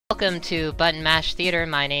Welcome to Buttonmashtheater.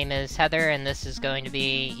 My name is Heather, and this is going to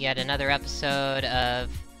be yet another episode of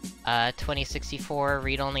 2064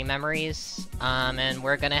 Read-Only Memories. And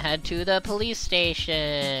we're gonna head to the police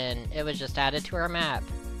station. It was just added to our map.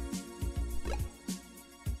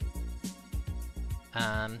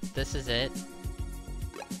 This is it.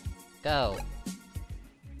 Go.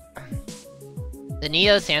 The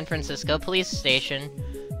Neo San Francisco Police Station,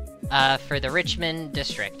 for the Richmond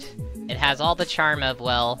District. It has all the charm of,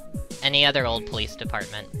 well, any other old police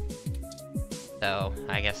department. So,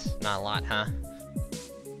 I guess not a lot, huh?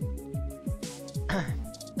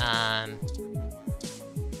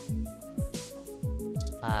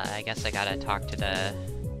 I guess I gotta talk to the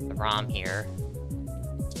ROM here.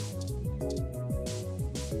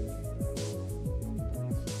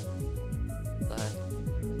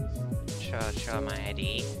 Show my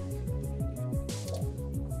ID.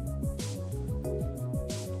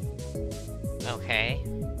 Okay.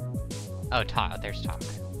 Oh, there's talk.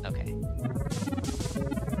 Okay.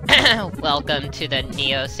 Welcome to the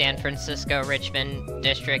Neo San Francisco Richmond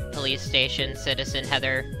District Police Station, Citizen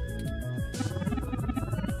Heather.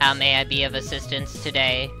 How may I be of assistance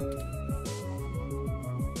today?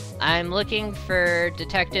 I'm looking for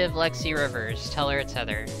Detective Lexi Rivers. Tell her it's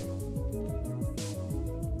Heather.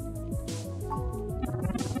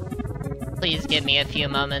 Please give me a few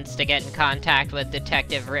moments to get in contact with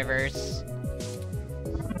Detective Rivers.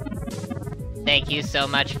 Thank you so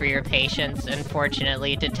much for your patience.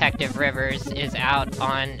 Unfortunately, Detective Rivers is out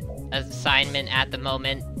on assignment at the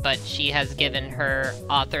moment, but she has given her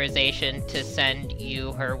authorization to send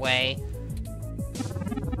you her way.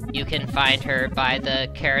 You can find her by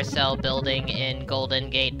the Carousel building in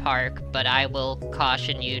Golden Gate Park, but I will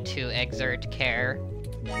caution you to exert care.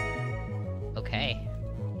 Okay.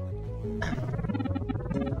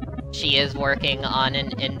 She is working on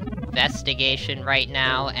an investigation right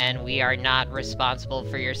now, and we are not responsible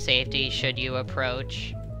for your safety should you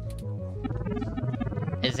approach.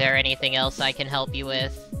 Is there anything else I can help you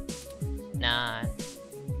with? Nah.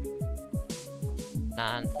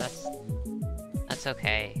 Nah, that's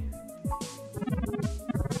okay.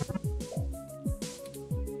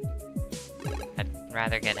 I'd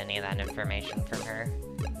rather get any of that information from her.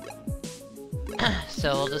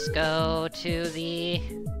 So we'll just go to the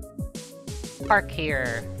park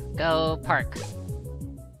here. Go park.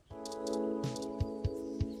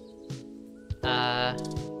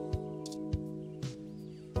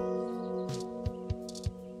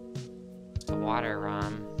 The water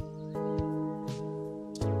ROM.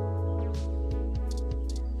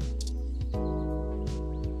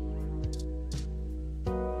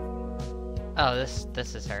 Oh, this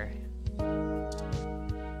is her.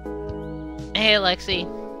 Hey, Lexi.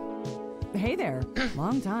 Hey there.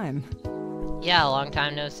 Long time. Yeah, long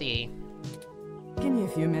time no see. Give me a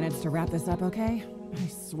few minutes to wrap this up, okay? I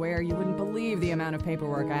swear you wouldn't believe the amount of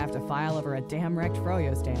paperwork I have to file over a damn wrecked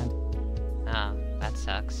froyo stand. Oh, that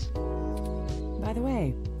sucks. By the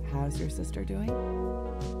way, how's your sister doing?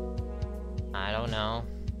 I don't know.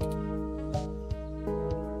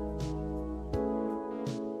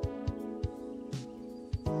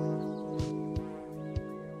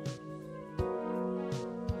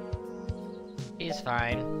 She's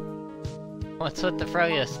fine. What's with the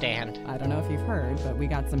froyo stand? I don't know if you've heard, but we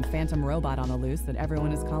got some phantom robot on the loose that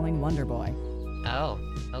everyone is calling Wonder Boy. Oh,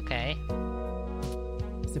 okay.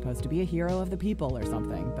 Supposed to be a hero of the people or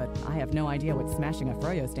something, but I have no idea what smashing a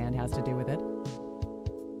froyo stand has to do with it.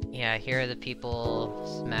 Yeah, here are the people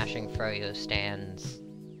smashing froyo stands.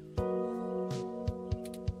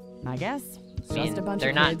 I guess. I mean, Just a bunch they're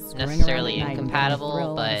of not kids screwing necessarily around at night and incompatible,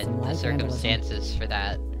 getting a thrill out of but some the light vandalism. circumstances for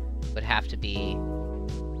that would have to be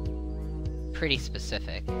pretty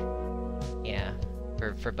specific. Yeah,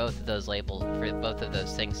 for both of those labels, for both of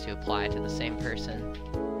those things to apply to the same person.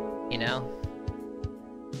 You know?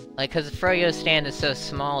 Like, cause the froyo stand is so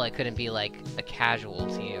small, it couldn't be like a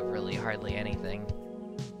casualty of really hardly anything.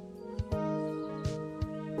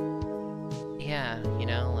 Yeah, you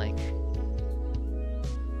know, like,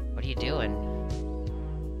 what are you doing?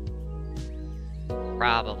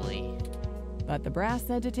 Probably. But the brass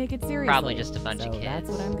said to take it seriously. Probably just a bunch of kids. That's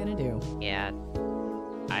what I'm gonna do. Yeah.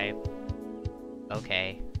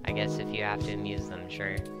 Okay. I guess if you have to amuse them,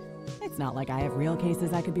 sure. It's not like I have real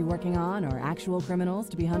cases I could be working on, or actual criminals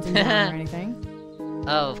to be hunting down or anything.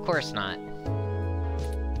 Oh, of course not.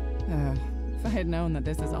 If I had known that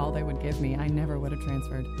this is all they would give me, I never would have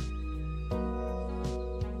transferred.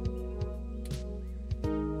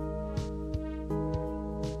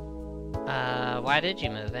 Why did you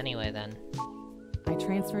move anyway, then? I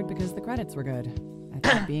transferred because the credits were good. I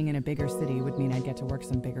thought being in a bigger city would mean I'd get to work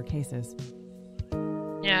some bigger cases.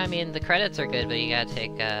 Yeah, I mean, the credits are good, but you gotta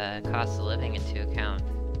take cost of living into account.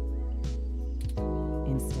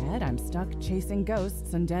 Instead, I'm stuck chasing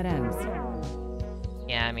ghosts and dead ends.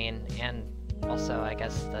 Yeah, I mean, and also, I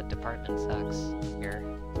guess the department sucks here.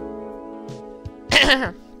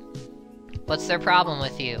 What's their problem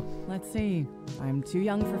with you? Let's see. I'm too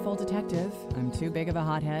young for full detective. I'm too big of a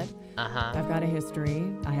hothead. Uh-huh. I've got a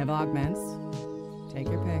history. I have augments. Take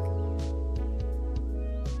your pick.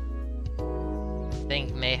 I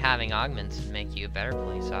think having augments would make you a better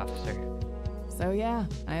police officer. So yeah,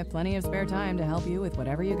 I have plenty of spare time to help you with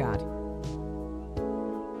whatever you got.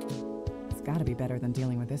 It's gotta be better than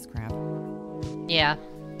dealing with this crap. Yeah.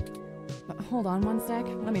 Hold on one sec.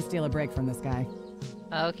 Let me steal a break from this guy.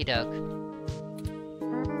 Okie doke.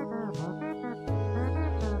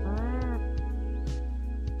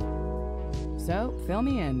 So, fill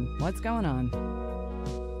me in. What's going on?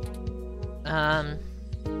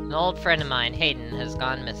 An old friend of mine, Hayden, has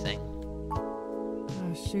gone missing.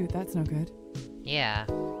 Oh shoot, that's no good. Yeah.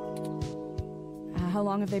 How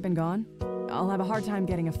long have they been gone? I'll have a hard time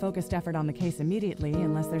getting a focused effort on the case immediately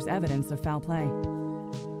unless there's evidence of foul play.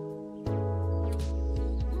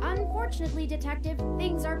 Unfortunately, Detective,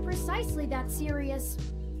 things are precisely that serious.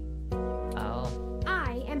 Oh.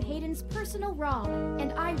 I am Hayden's personal Rom,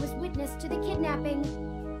 and I was witness to the kidnapping.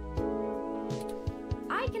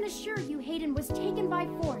 I can assure you Hayden was taken by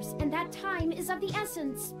force, and that time is of the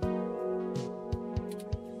essence.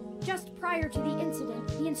 Just prior to the incident,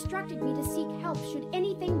 he instructed me to seek help should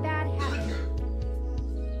anything bad happen.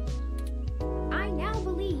 I now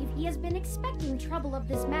believe he has been expecting trouble of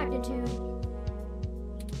this magnitude.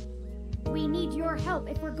 We need your help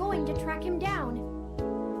if we're going to track him down.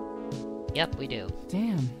 Yep, we do.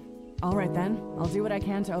 Damn. All right then, I'll do what I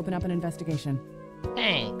can to open up an investigation.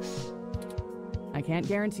 Thanks. I can't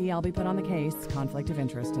guarantee I'll be put on the case, conflict of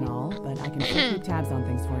interest and all, but I can still keep tabs on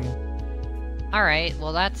things for you. Alright,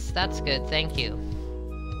 well that's good, thank you.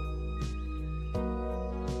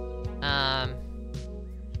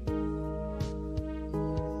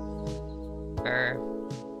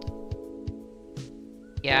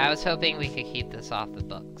 Yeah, I was hoping we could keep this off the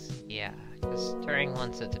books. Yeah, because Turing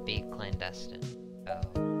wants it to be clandestine, so...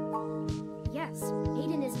 Yes,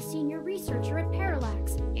 Hayden is a senior researcher at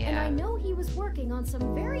Parallax, Yeah. and I know he was working on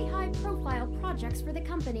some very high-profile projects for the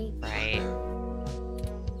company. Right.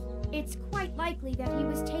 It's quite likely that he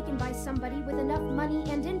was taken by somebody with enough money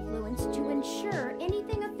and influence to ensure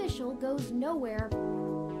anything official goes nowhere.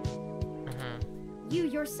 You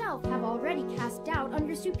yourself have already cast doubt on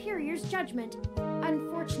your superior's judgment.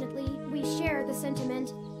 Unfortunately, we share the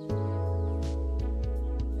sentiment.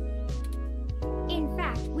 In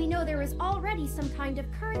fact, we know there is already some kind of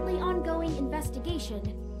currently ongoing investigation.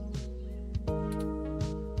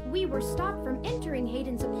 We were stopped from entering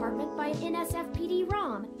Hayden's apartment by an NSFPD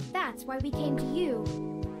ROM. That's why we came to you.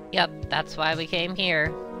 Yep, that's why we came here.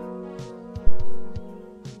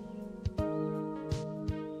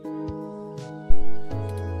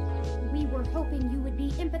 We were hoping you would be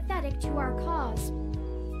empathetic to our cause.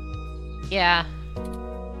 Yeah.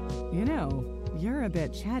 You know, you're a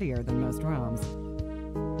bit chattier than most ROMs.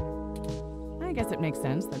 I guess it makes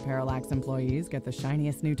sense that Parallax employees get the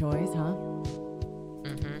shiniest new toys, huh?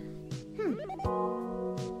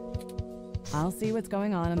 I'll see what's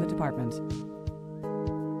going on in the department.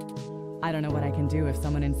 I don't know what I can do if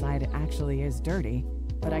someone inside actually is dirty,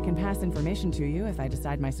 but I can pass information to you if I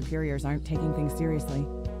decide my superiors aren't taking things seriously.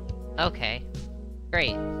 Okay.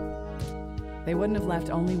 Great. They wouldn't have left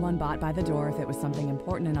only one bot by the door if it was something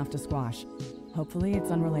important enough to squash. Hopefully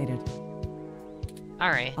it's unrelated.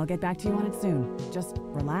 Alright. I'll get back to you on it soon. Just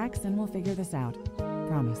relax and we'll figure this out.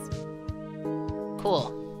 Promise.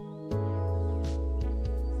 Cool.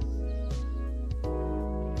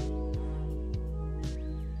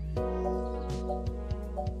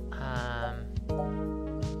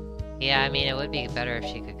 Yeah, I mean, it would be better if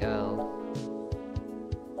she could go.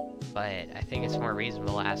 But I think it's more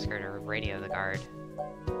reasonable to ask her to radio the guard.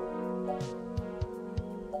 I'm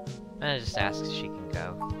gonna just ask if she can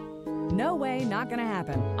go. No way, not gonna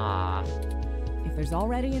happen. Aw. If there's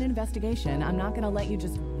already an investigation, I'm not gonna let you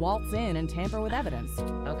just waltz in and tamper with evidence.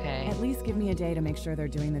 Okay. At least give me a day to make sure they're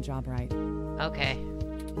doing the job right. Okay.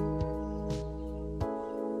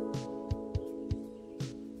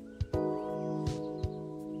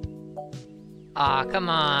 Aw, come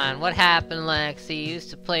on. What happened, Lexi? You used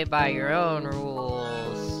to play by your own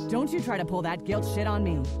rules. Don't you try to pull that guilt shit on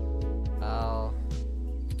me. Oh.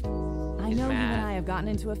 I He's know you mad. and I have gotten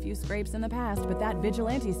into a few scrapes in the past, but that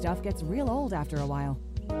vigilante stuff gets real old after a while.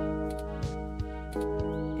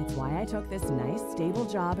 It's why I took this nice, stable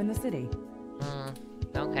job in the city.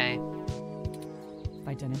 Okay. If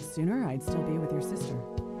I did it sooner, I'd still be with your sister.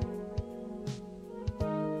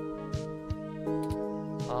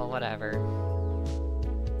 Well, whatever.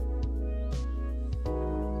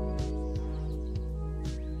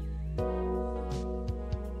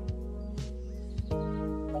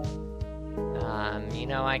 You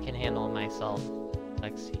know, I can handle it myself.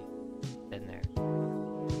 Lexi, been there.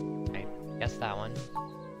 I guess that one.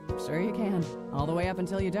 Sure you can. All the way up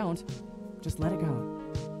until you don't. Just let it go.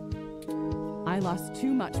 I lost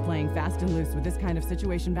too much playing fast and loose with this kind of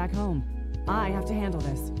situation back home. I have to handle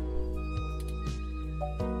this.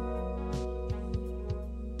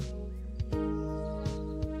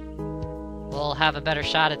 We'll have a better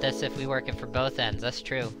shot at this if we work it for both ends, that's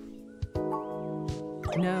true.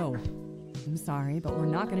 No. I'm sorry, but we're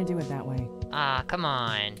not gonna do it that way. Ah, come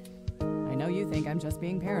on. I know you think I'm just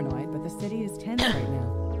being paranoid, but the city is tense right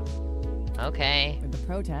now. Okay. With the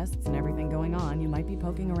protests and everything going on, you might be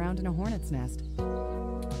poking around in a hornet's nest.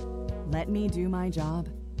 Let me do my job.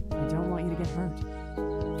 I don't want you to get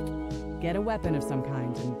hurt. Get a weapon of some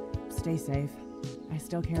kind and stay safe. I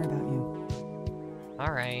still care about you.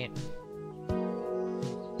 Alright.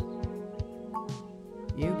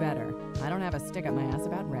 You better. I don't have a stick up my ass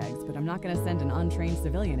about regs, but I'm not gonna send an untrained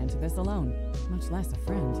civilian into this alone, much less a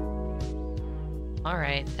friend.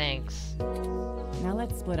 Alright, thanks. Now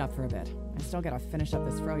let's split up for a bit. I still gotta finish up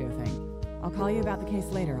this Froyo thing. I'll call you about the case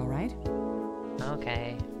later, alright?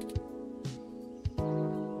 Okay.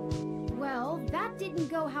 Well, that didn't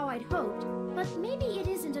go how I'd hoped, but maybe it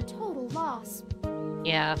isn't a total loss.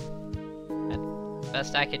 Yeah. That's the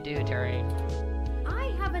best I could do, Terry.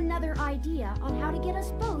 I have another idea on how to get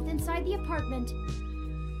us both inside the apartment.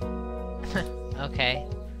 Okay.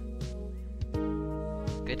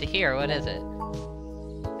 Good to hear, what is it?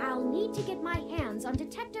 I'll need to get my hands on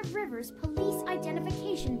Detective Rivers' police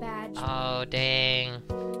identification badge. Oh, dang.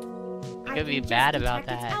 I could be can bad just about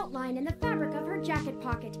detect that. its outline in the fabric of her jacket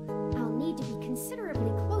pocket. I'll need to be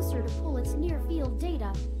considerably closer to pull its near-field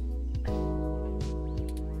data.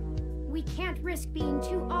 We can't risk being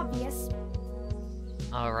too obvious.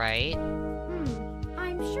 Alright.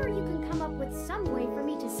 I'm sure you can come up with some way for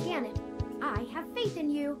me to scan it. I have faith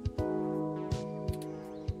in you.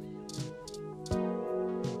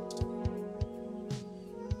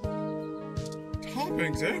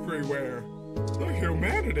 Toppings everywhere. The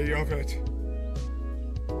humanity of it.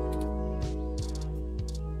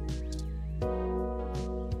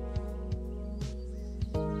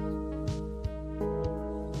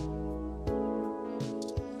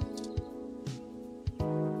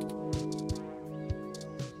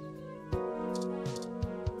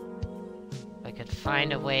 I could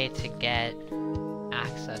find a way to get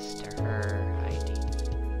access to her ID.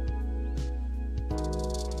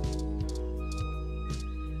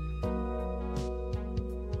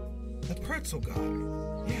 The pretzel guy.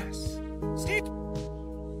 Yes. Steve.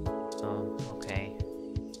 Oh, okay.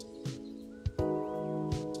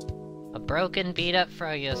 A broken, beat-up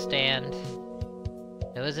Froyo stand.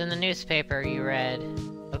 It was in the newspaper you read.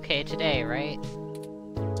 Okay, today, right?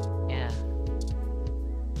 Yeah.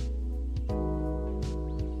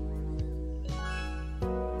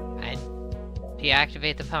 I'd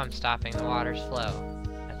deactivate the pump, stopping the water's flow.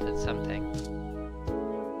 That's something.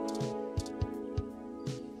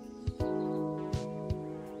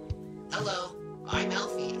 Hello, I'm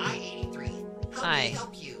Alfie, I-83. How Hi. may I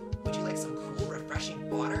help you? Would you like some cool, refreshing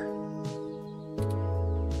water?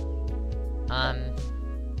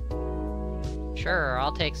 Sure,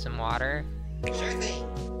 I'll take some water. Sure thing.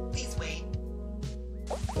 Please wait.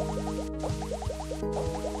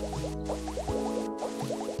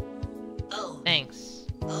 Oh, Thanks.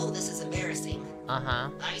 this is embarrassing. Uh-huh.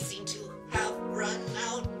 I seem to have run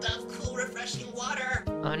out of cool, refreshing water.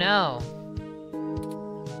 Oh no.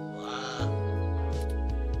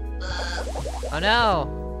 Oh no!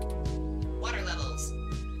 Water levels.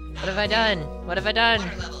 What have I done? What have I done?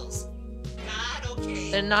 Water levels. Not okay.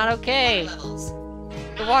 They're not okay. Water levels.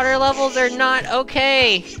 The water levels are not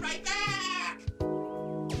okay. Be right back.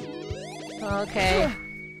 Okay.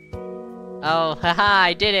 Oh, haha,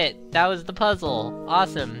 I did it. That was the puzzle.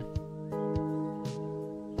 Awesome.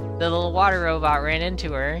 The little water robot ran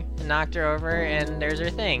into her and knocked her over, and there's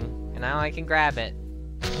her thing. And now I can grab it.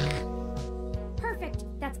 Perfect.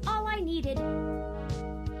 That's all I needed.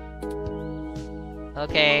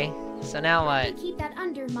 Okay, so now Let what? me keep that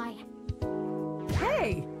under my...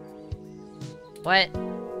 Hey! What?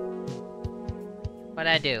 What'd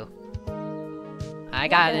I do? I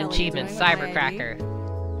got the an hell are you achievement, doing with my Cybercracker.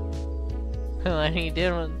 What are you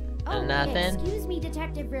doing with Oh, nothing? excuse me,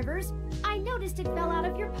 Detective Rivers. I noticed it fell out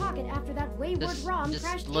of your pocket after that wayward ROM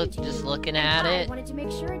crashed into you. Just looking at I it. wanted to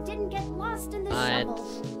make sure it didn't get lost in the shovel.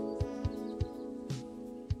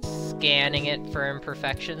 Scanning it for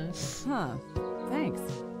imperfections. Huh. Thanks.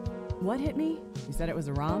 What hit me? You said it was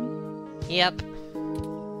a ROM? Yep.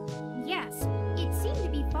 Yes, it seemed to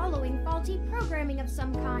be following faulty programming of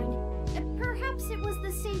some kind. Perhaps it was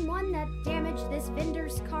the same one that damaged this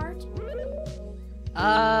vendor's cart?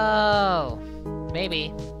 Oh,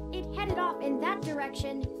 maybe. It headed off in that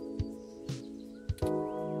direction.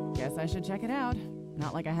 Guess I should check it out.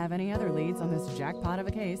 Not like I have any other leads on this jackpot of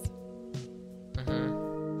a case.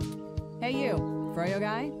 Hey you, Froyo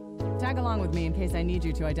guy? Tag along with me in case I need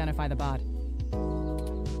you to identify the bot.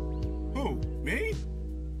 Who, me?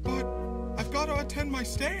 But I've got to attend my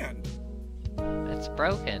stand. It's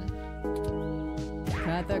broken.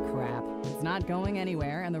 Cut the crap. It's not going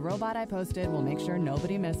anywhere, and the robot I posted will make sure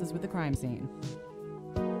nobody messes with the crime scene.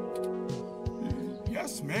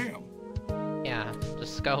 Yes, ma'am. Yeah,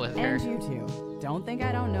 just go with her. And you two. Don't think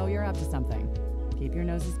I don't know you're up to something. Keep your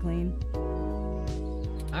noses clean.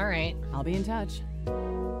 Alright. I'll be in touch.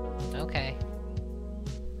 Okay.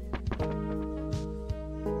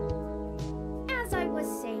 As I was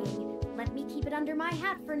saying, let me keep it under my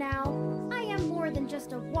hat for now. I am more than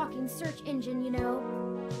just a walking search engine, you know.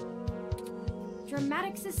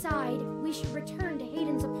 Dramatics aside, we should return to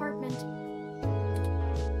Hayden's apartment.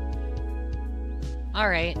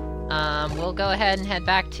 Alright. We'll go ahead and head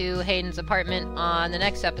back to Hayden's apartment on the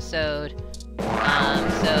next episode.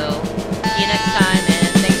 So, see you next time, and